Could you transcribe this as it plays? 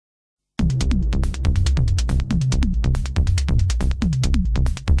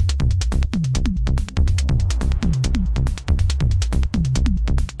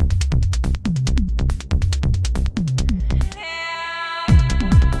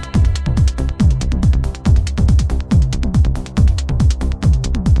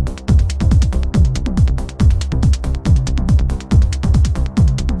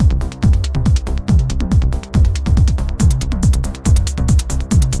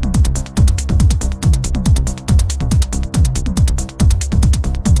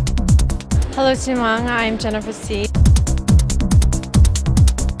Hello Simang, I'm Jennifer C.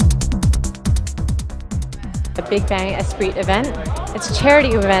 The Big Bang Esprit event. It's a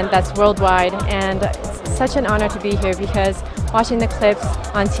charity event that's worldwide, and it's such an honor to be here because watching the clips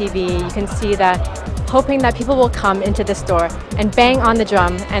on TV, you can see that hoping that people will come into the store and bang on the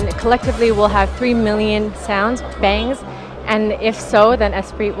drum, and collectively we'll have 3 million sounds, bangs, and if so, then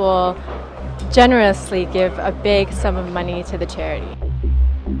Esprit will generously give a big sum of money to the charity.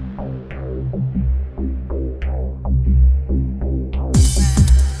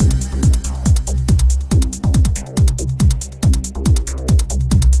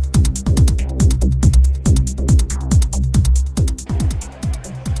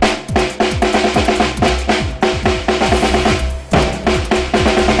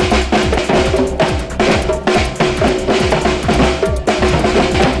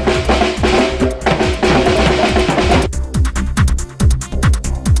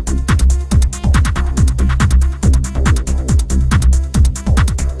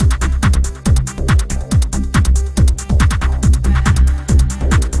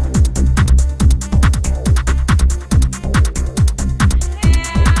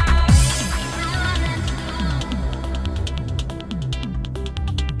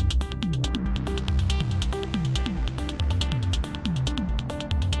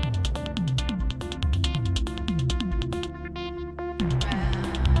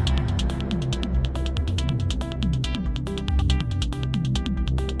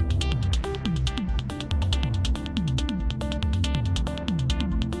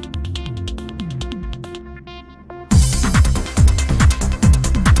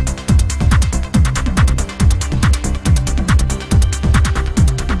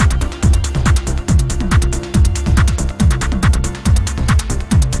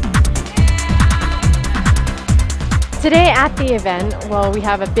 Today at the event, well, we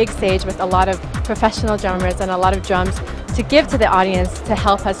have a big stage with a lot of professional drummers and a lot of drums to give to the audience to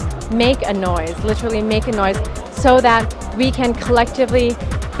help us make a noise, literally make a noise, so that we can collectively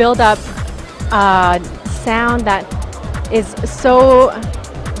build up a sound that is so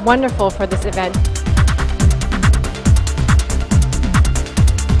wonderful for this event.